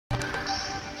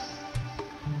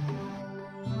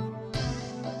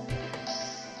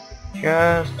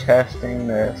Just testing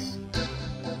this.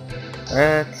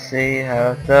 Let's see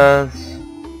how it does.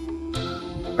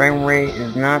 Frame rate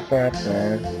is not that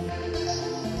bad.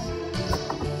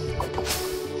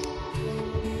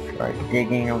 Try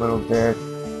digging a little bit.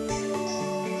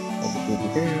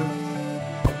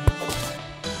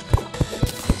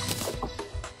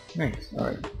 Nice,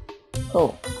 alright.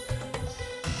 Cool.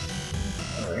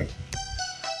 Alright.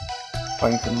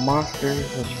 Find some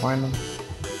monsters, let's find them.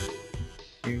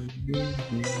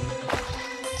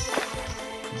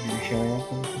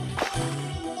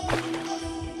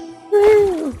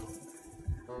 Woo!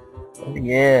 Oh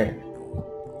yeah!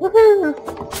 Woohoo!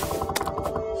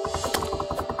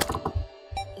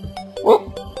 Whoop!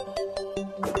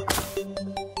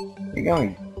 Where you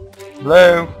going?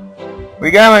 Hello? Where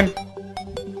you going?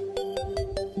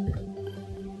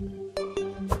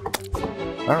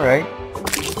 Alright.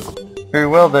 Very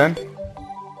well then.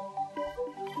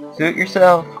 Suit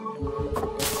yourself.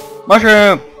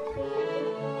 Mushroom!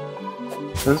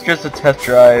 This is just a test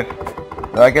drive.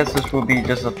 I guess this will be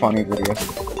just a funny video.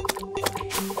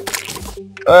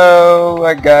 Oh,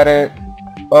 I got it.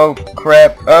 Oh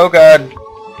crap. Oh god.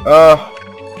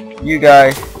 Oh, you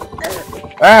guys.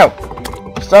 Ow!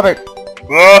 Stop it!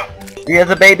 Oh, he has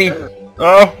a baby.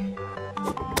 Oh,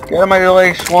 get out of my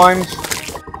little slimes.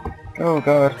 Oh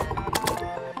god.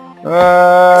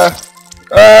 Oh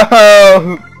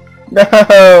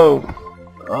no!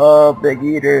 Oh, big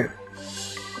eater.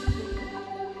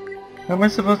 How am I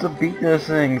supposed to beat those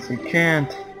things? You can't.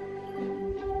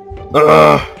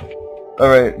 Ugh.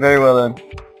 Alright, very well then.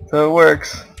 So it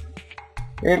works.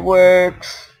 It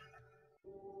works.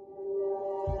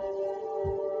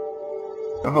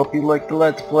 I hope you like the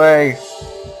Let's Play.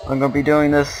 I'm gonna be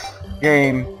doing this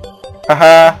game.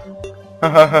 Haha.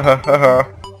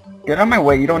 Get out of my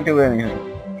way, you don't do anything.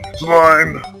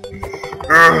 Slime!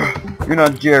 Ugh. You're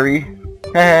not Jerry.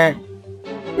 Haha.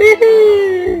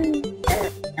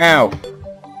 Ow!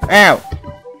 Ow!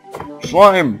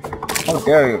 Slime! How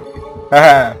dare you?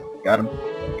 Haha! Got him.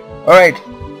 Alright,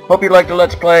 hope you liked the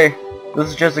Let's Play. This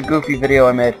is just a goofy video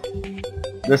I made.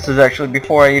 This is actually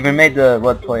before I even made the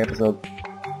Let's Play episode.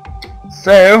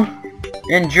 So,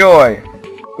 enjoy!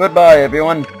 Goodbye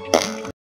everyone!